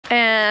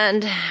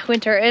And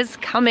winter is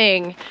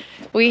coming.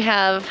 We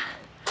have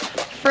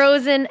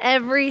frozen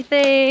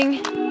everything.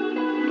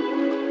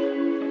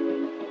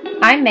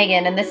 I'm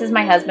Megan, and this is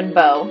my husband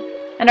Beau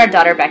and our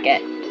daughter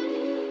Beckett.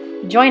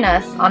 Join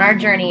us on our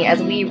journey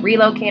as we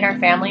relocate our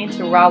family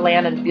to raw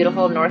land in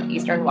beautiful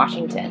northeastern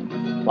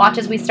Washington. Watch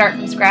as we start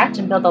from scratch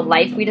and build the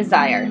life we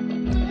desire.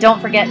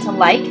 Don't forget to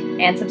like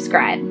and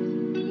subscribe.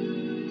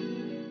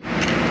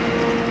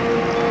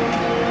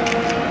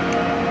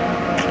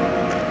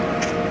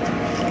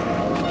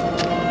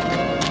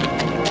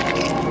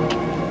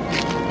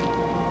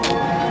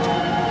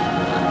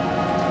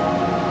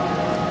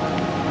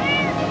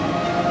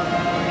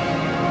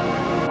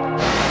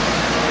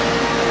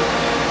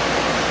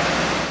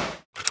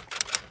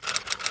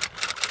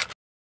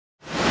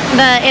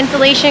 The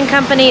insulation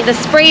company, the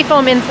spray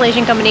foam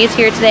insulation company is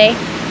here today.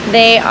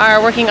 They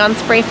are working on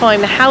spray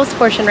foaming the house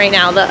portion right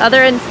now. The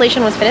other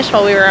insulation was finished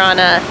while we were on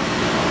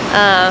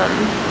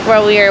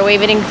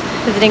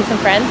visiting some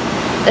friends.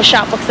 The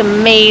shop looks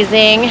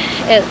amazing.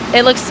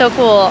 It looks so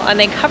cool, and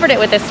they covered it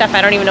with this stuff.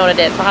 I don't even know what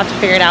it is. I'll have to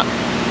figure it out.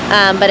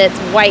 But it's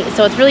white,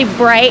 so it's really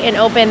bright and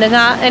open. There's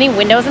not any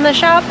windows in the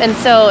shop, and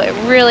so it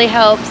really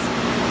helps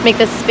make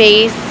the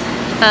space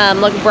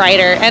look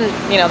brighter. And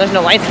you know, there's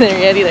no lights in there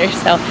yet either,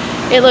 so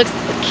it looks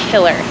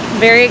killer.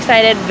 Very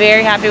excited,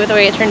 very happy with the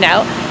way it turned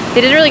out.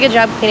 They did a really good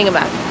job cleaning them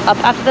up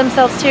after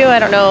themselves too. I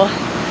don't know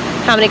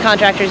how many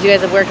contractors you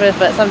guys have worked with,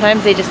 but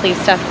sometimes they just leave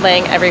stuff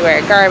laying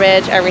everywhere,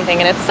 garbage, everything,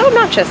 and it's so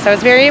obnoxious. So I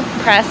was very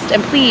impressed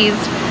and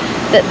pleased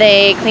that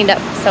they cleaned up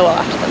so well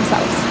after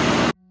themselves.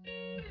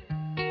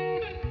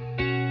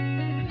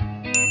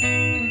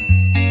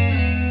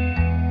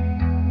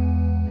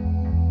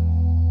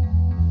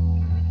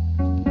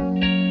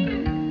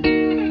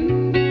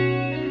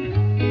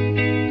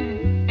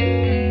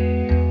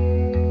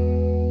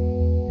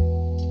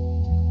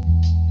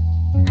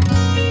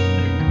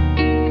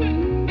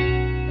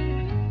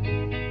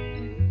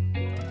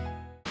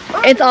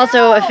 It's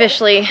also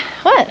officially,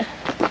 what?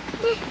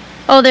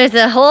 Oh, there's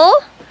a hole?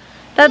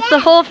 That's the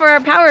hole for our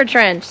power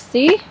trench,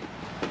 see?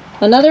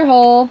 Another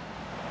hole.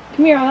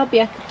 Come here, I'll help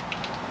you.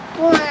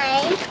 One.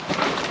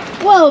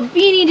 Whoa,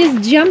 Beanie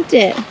just jumped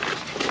it.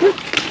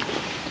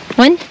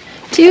 1,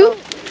 2.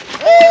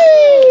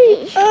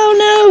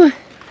 Oh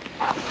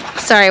no.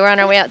 Sorry, we're on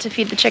our way out to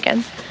feed the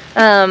chickens.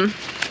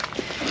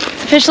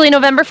 It's officially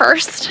November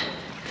 1st.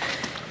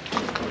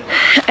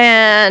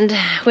 And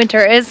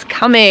winter is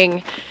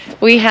coming.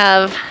 We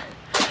have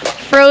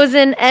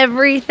frozen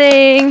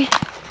everything.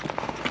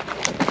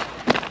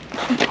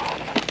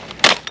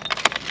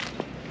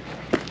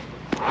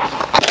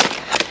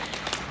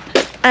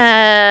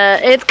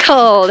 It's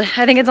cold.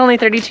 I think it's only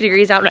 32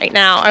 degrees out right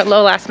now. Our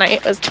low last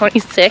night was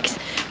 26,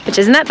 which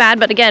isn't that bad.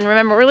 But again,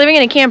 remember, we're living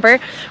in a camper.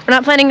 We're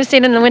not planning to stay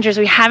in the winter,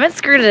 so we haven't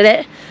skirted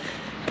it.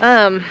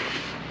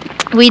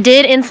 We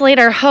did insulate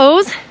our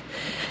hose,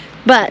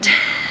 but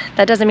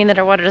that doesn't mean that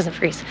our water doesn't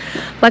freeze.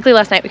 Luckily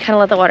last night we kind of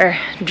let the water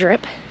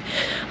drip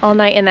all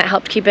night, and that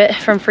helped keep it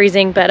from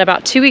freezing. But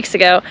about 2 weeks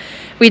ago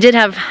we did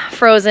have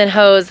frozen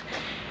hose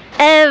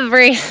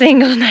every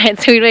single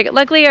night. So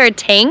luckily our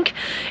tank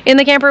in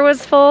the camper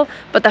was full,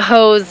 but the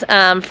hose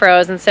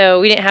froze, and so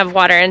we didn't have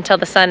water until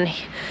the sun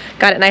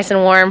got it nice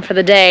and warm for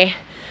the day.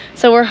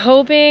 So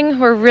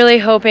we're really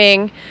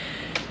hoping,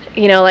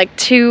 you know, like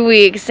 2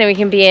 weeks and we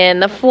can be in.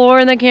 The floor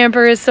in the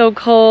camper is so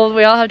cold.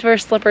 We all have to wear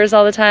slippers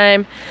all the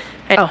time.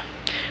 Oh,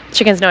 the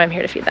chickens know I'm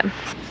here to feed them.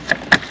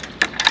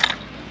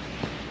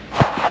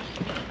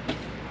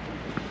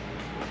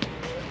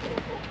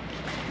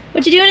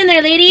 What you doing in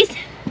there, ladies?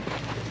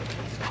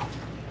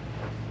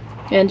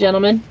 And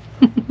gentlemen.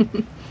 What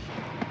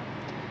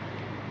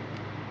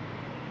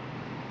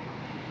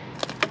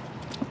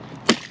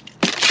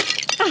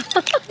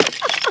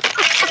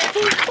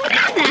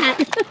is that?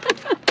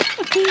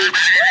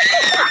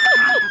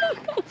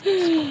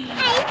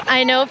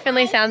 I know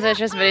Finley sounds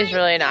vicious, but he's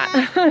really not.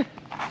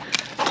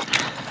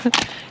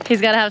 He's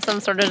got to have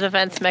some sort of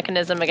defense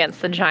mechanism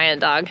against the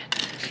giant dog,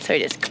 so he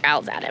just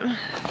growls at him.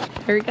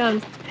 Here he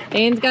comes.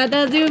 Dane's got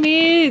the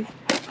zoomies.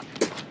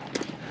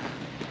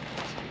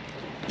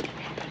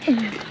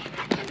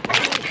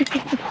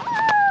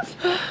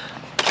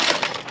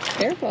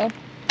 Careful.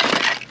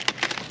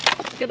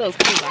 Look at those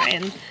cute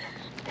lions.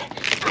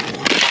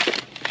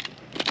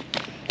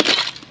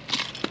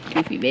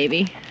 Goofy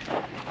baby.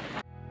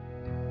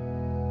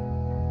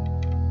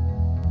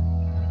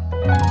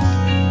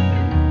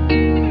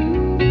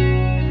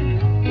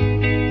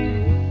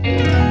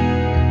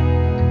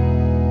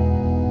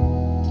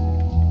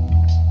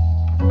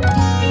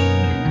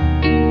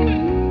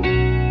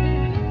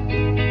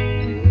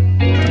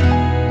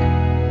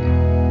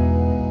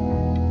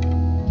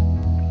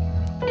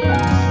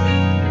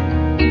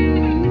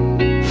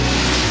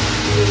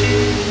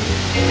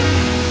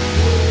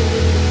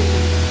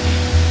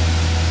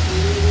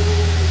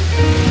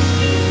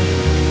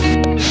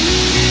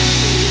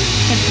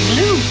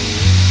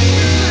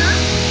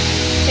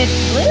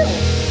 It's blue.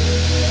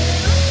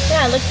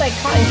 Yeah, it looks like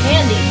cotton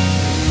candy.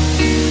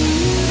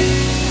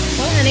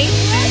 Well, honey.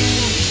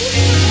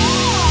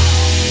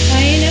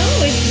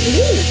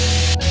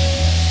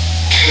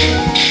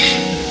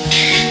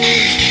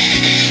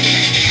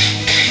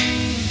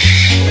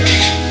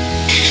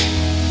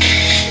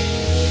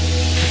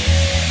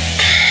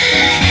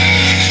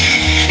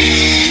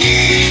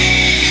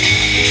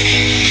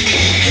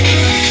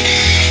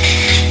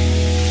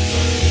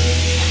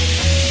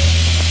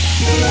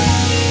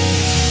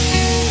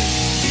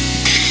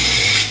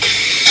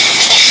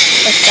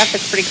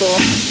 pretty cool.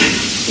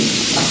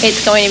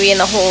 It's going to be in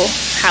the whole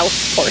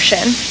house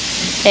portion.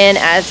 And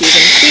as you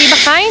can see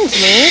behind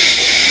me,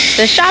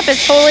 the shop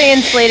is fully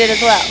insulated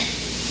as well.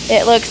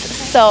 It looks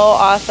so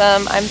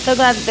awesome. I'm so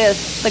glad that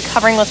the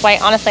covering was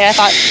white. Honestly, I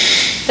thought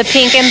the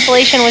pink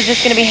insulation was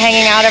just gonna be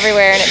hanging out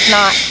everywhere, and it's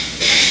not.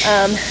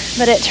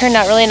 But it turned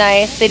out really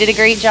nice. They did a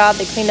great job.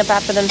 They cleaned up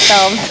after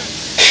themselves.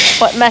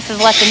 What mess is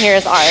left in here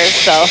is ours,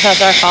 so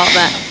that's our fault.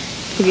 But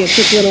give you a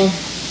quick little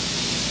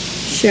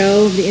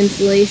show of the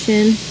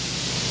insulation.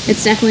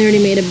 It's definitely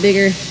already made a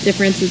bigger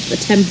difference with the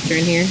temperature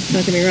in here.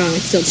 Don't get me wrong,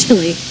 it's still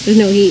chilly. There's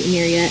no heat in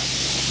here yet,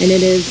 and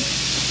it is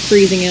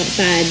freezing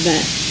outside,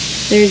 but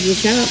there's the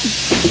shop.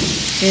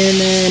 And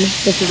then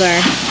this is our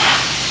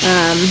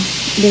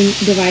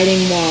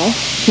dividing wall.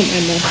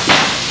 I'm the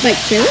bike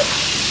trailer.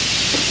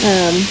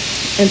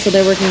 And so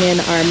they're working in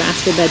our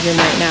master bedroom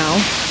right now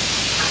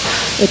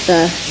with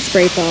the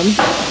spray foam.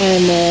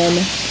 And then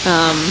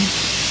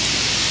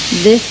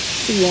this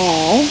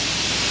wall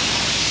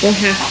will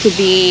have to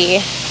be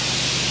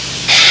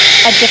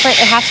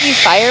it has to be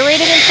fire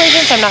rated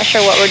insulation, so I'm not sure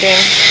what we're doing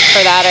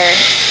for that, or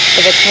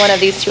if it's one of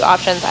these two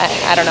options.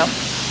 I don't know.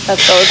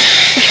 That's those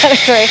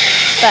category.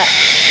 But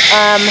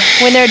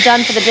when they're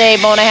done for the day,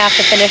 Beau and I have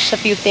to finish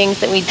a few things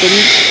that we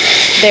didn't.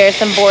 There's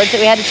some boards that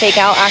we had to take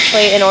out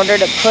actually in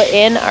order to put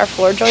in our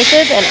floor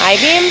joists and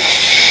I-beam,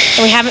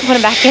 and we haven't put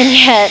them back in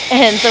yet,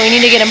 and so we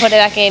need to get them put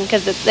back in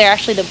because they're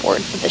actually the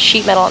boards that the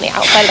sheet metal on the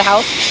outside of the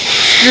house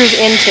screws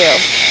into.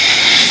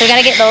 So we got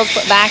to get those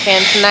put back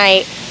in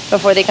tonight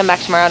before they come back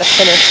tomorrow to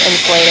finish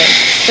insulating.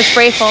 The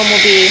spray foam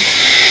will be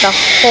the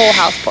whole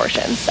house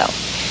portion, so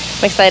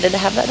I'm excited to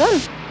have that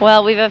done.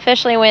 Well, we've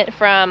officially went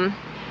from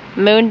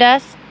moon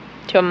dust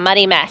to a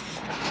muddy mess.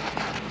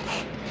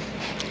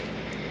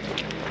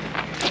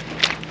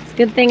 It's a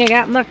good thing I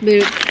got muck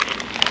boots.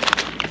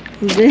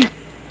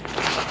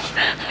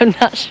 I'm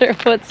not sure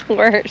what's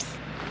worse.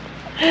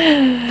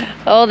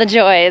 Oh, the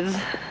joys.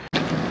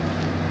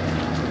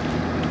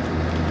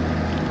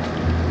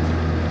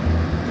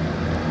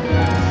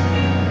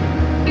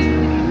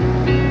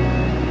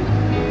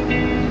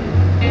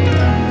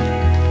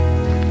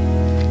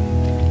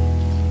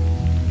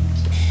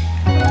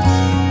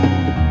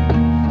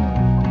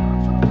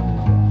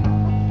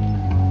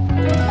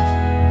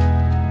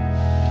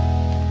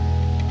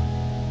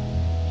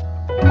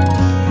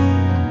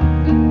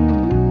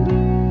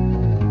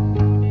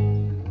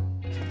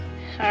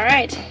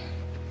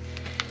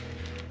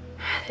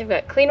 They've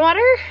got clean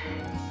water,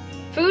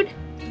 food,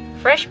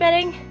 fresh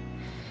bedding.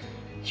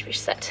 Should be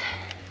set.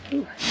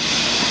 Ooh.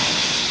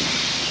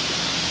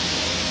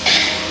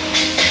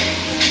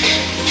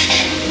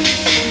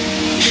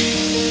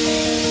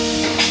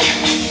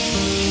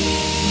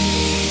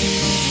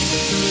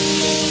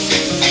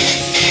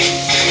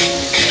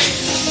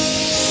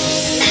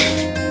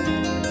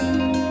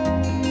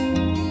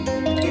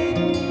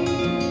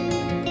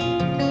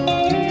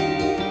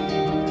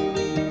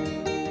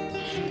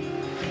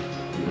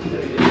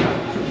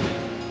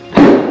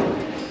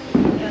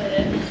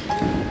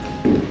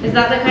 Is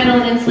that the kind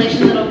of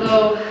insulation that'll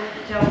go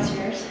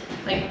downstairs?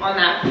 Like on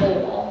that whole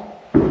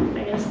wall,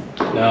 I guess?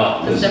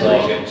 No, this is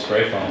like getting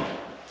spray foam.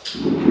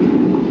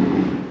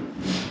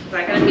 Is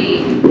that gonna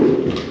be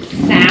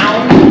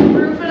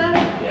soundproof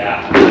enough?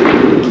 Yeah.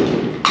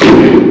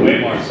 Way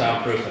more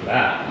soundproof than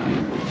that.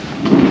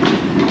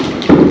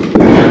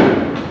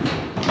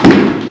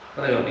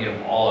 But I don't need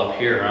them all up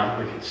here, huh?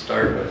 We could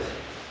start with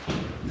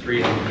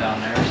 3 of them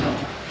down there or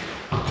something.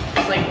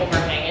 Just like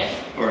overhang it?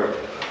 Or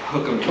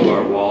hook them to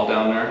our wall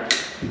down there.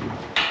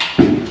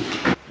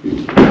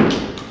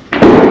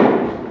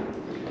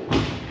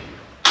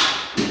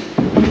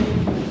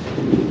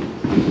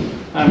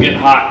 I'm getting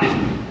hot.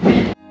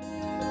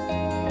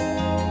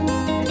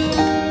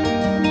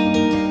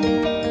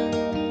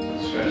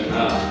 Stretch them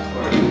out.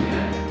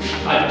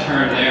 I'd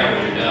turn there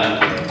when you're done.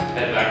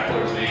 Head back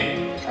towards me.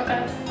 Okay.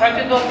 I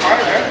could go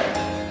farther.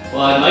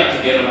 Well, I'd like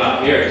to get them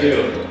out here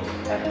too.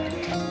 Okay.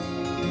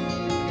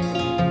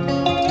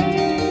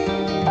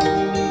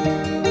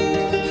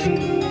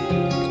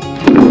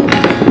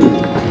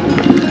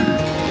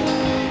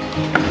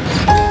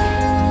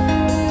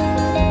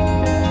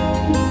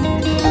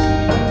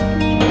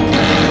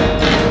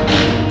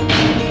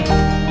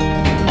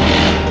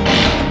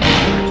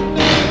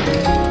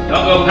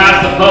 Go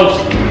past the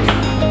post.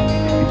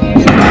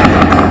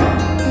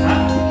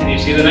 Can you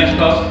see the next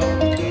post?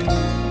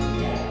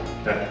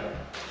 Yeah. Okay.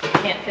 I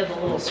can't feel the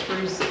little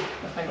screws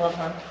with my glove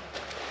on.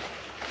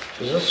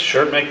 Does this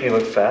shirt make me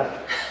look fat?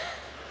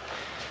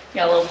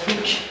 Got a little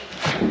pooch.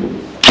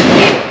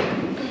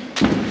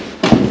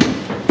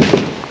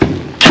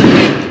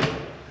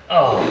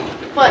 Oh.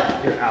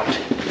 What? You're out.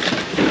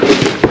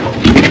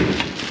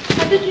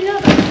 How did you know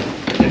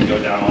that? It didn't go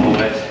down all the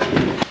way.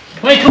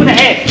 22 and a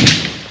half.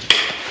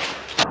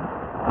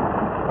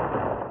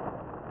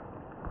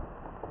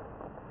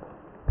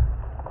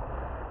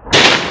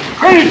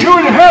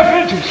 22.5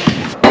 inches.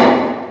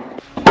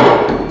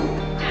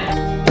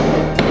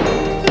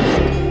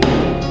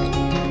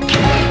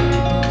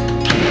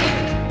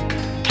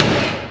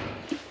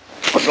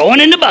 going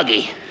in the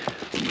buggy.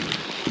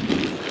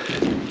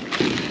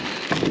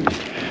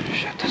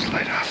 Shut this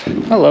light off.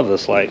 I love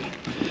this light.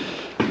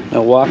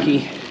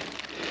 Milwaukee.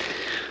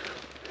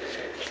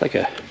 It's like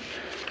a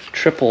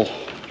triple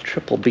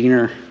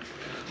beaner,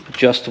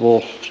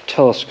 adjustable,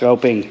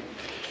 telescoping.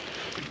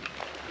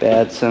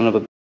 Bad son of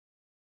a.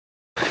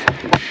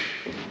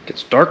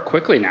 Gets dark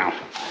quickly now.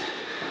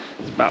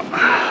 It's about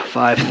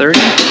 5:30.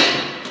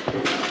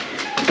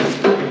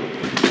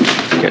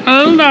 Getting a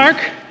little dark.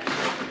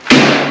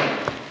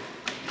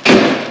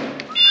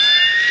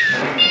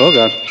 Oh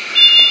God.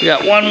 We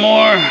got one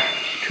more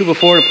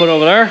 2x4 to put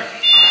over there.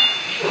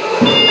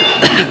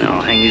 And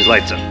I'll hang these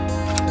lights up.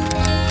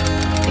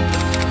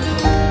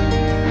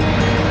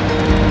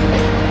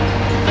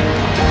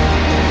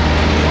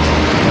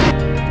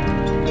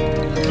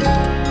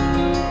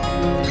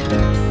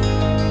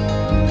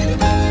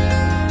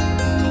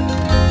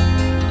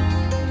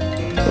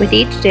 With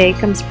each day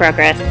comes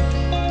progress.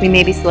 We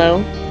may be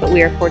slow, but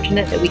we are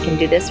fortunate that we can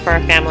do this for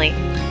our family.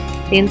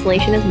 The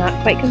insulation is not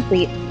quite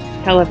complete.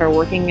 However,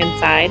 working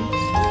inside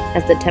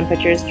as the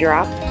temperatures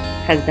drop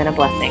has been a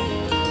blessing.